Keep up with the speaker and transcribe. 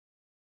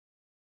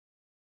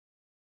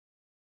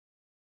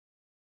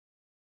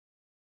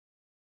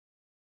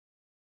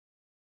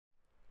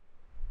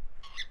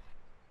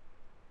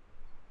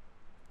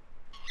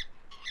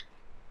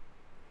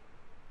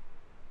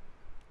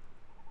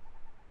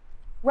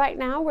Right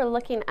now we're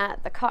looking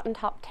at the Cotton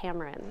Top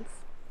Tamarins.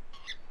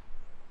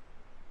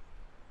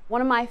 One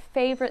of my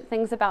favorite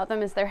things about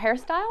them is their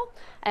hairstyle,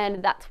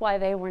 and that's why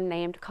they were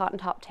named Cotton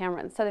Top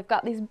Tamarins. So they've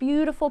got these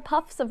beautiful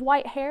puffs of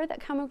white hair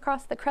that come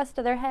across the crest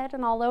of their head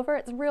and all over.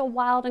 It's real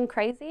wild and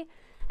crazy,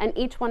 and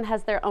each one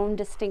has their own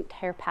distinct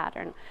hair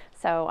pattern.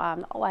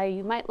 So while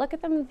you might look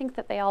at them and think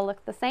that they all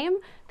look the same,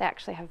 they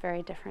actually have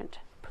very different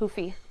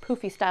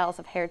poofy styles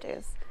of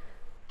hairdos.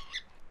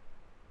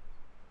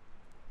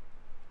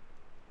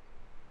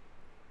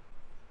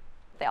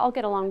 They all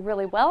get along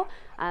really well,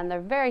 and they're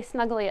very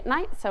snuggly at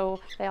night, so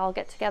they all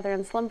get together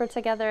and slumber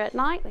together at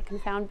night. They can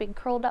be found being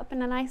curled up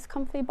in a nice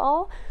comfy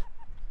ball.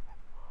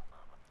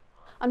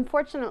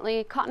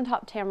 Unfortunately, Cotton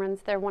Top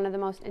Tamarins, they're one of the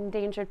most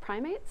endangered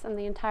primates in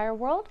the entire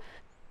world.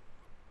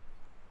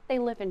 They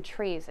live in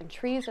trees, and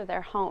trees are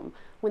their home.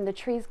 When the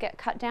trees get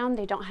cut down,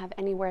 they don't have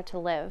anywhere to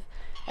live.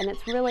 And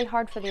it's really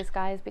hard for these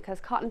guys because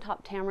Cotton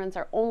Top Tamarins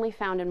are only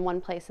found in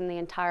one place in the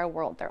entire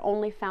world. They're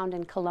only found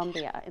in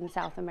Colombia, in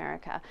South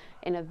America,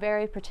 in a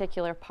very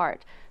particular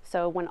part.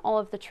 So when all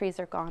of the trees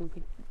are gone,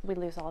 we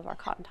lose all of our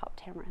Cotton Top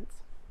Tamarins.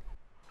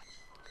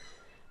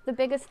 The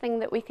biggest thing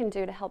that we can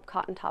do to help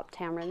Cotton Top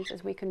Tamarins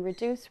is we can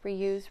reduce,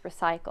 reuse,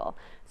 recycle.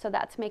 So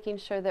that's making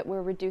sure that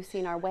we're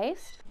reducing our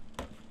waste.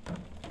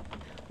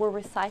 We're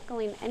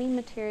recycling any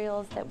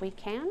materials that we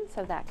can,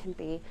 so that can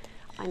be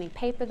any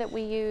paper that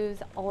we use,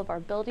 all of our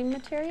building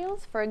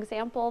materials. For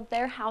example,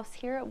 their house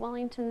here at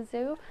Wellington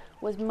Zoo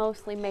was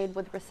mostly made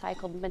with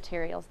recycled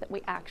materials that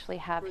we actually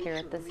have here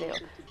at the zoo.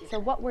 So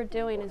what we're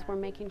doing is we're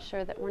making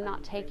sure that we're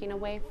not taking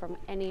away from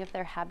any of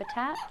their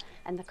habitat,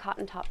 and the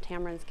Cotton Top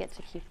Tamarins get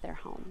to keep their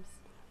homes.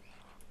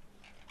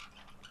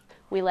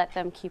 We let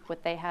them keep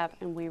what they have,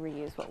 and we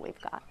reuse what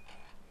we've got.